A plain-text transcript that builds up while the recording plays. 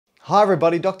Hi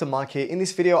everybody, Dr. Mike here. In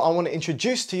this video, I want to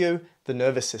introduce to you the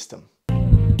nervous system.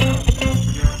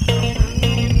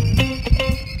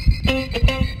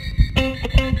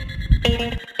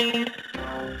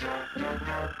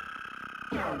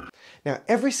 Now,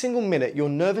 every single minute, your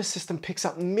nervous system picks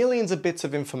up millions of bits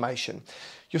of information.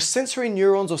 Your sensory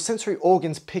neurons or sensory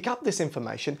organs pick up this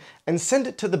information and send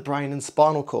it to the brain and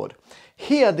spinal cord.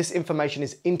 Here, this information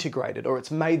is integrated or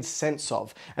it's made sense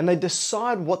of, and they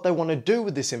decide what they want to do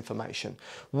with this information.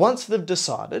 Once they've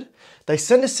decided, they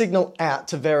send a signal out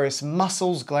to various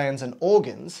muscles, glands, and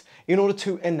organs in order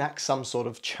to enact some sort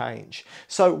of change.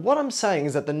 So what I'm saying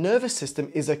is that the nervous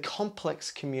system is a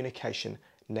complex communication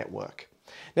network.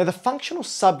 Now, the functional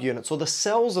subunits or the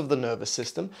cells of the nervous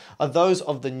system are those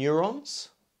of the neurons,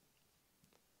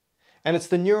 and it's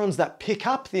the neurons that pick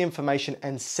up the information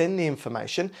and send the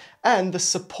information, and the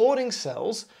supporting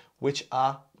cells, which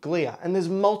are glia. And there's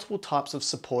multiple types of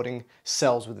supporting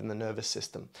cells within the nervous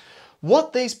system.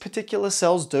 What these particular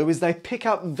cells do is they pick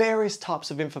up various types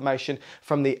of information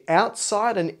from the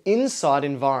outside and inside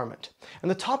environment. And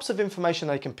the types of information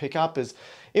they can pick up is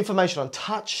information on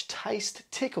touch, taste,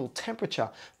 tickle,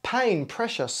 temperature, pain,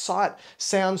 pressure, sight,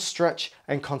 sound, stretch,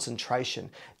 and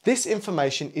concentration. This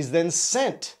information is then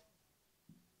sent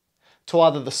to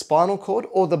either the spinal cord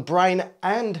or the brain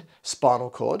and spinal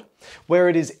cord, where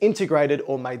it is integrated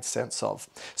or made sense of.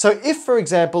 So if, for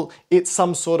example, it's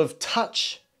some sort of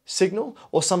touch signal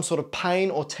or some sort of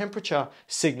pain or temperature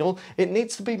signal, it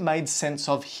needs to be made sense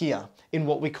of here in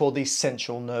what we call the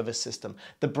central nervous system,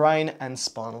 the brain and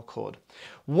spinal cord.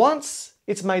 Once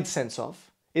it's made sense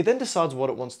of, it then decides what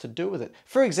it wants to do with it.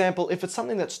 For example, if it's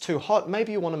something that's too hot,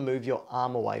 maybe you want to move your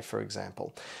arm away, for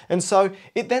example. And so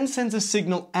it then sends a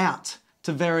signal out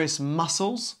to various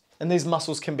muscles, and these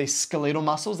muscles can be skeletal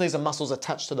muscles. These are muscles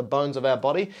attached to the bones of our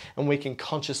body, and we can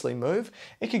consciously move.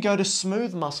 It could go to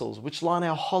smooth muscles, which line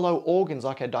our hollow organs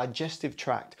like our digestive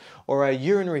tract or our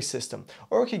urinary system,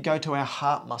 or it could go to our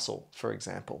heart muscle, for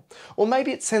example. Or maybe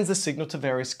it sends a signal to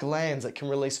various glands that can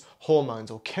release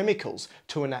hormones or chemicals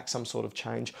to enact some sort of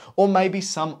change, or maybe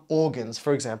some organs,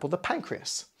 for example, the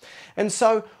pancreas. And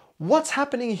so what's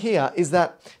happening here is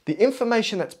that the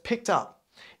information that's picked up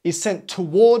is sent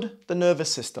toward the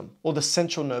nervous system or the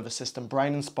central nervous system,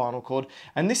 brain and spinal cord,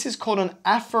 and this is called an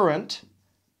afferent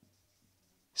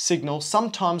signal,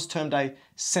 sometimes termed a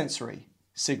sensory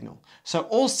signal. So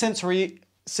all sensory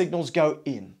signals go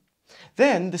in.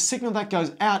 Then the signal that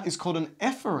goes out is called an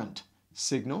efferent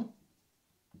signal,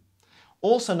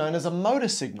 also known as a motor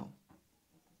signal.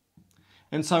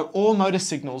 And so all motor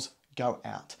signals go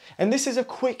out. And this is a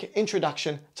quick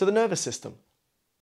introduction to the nervous system.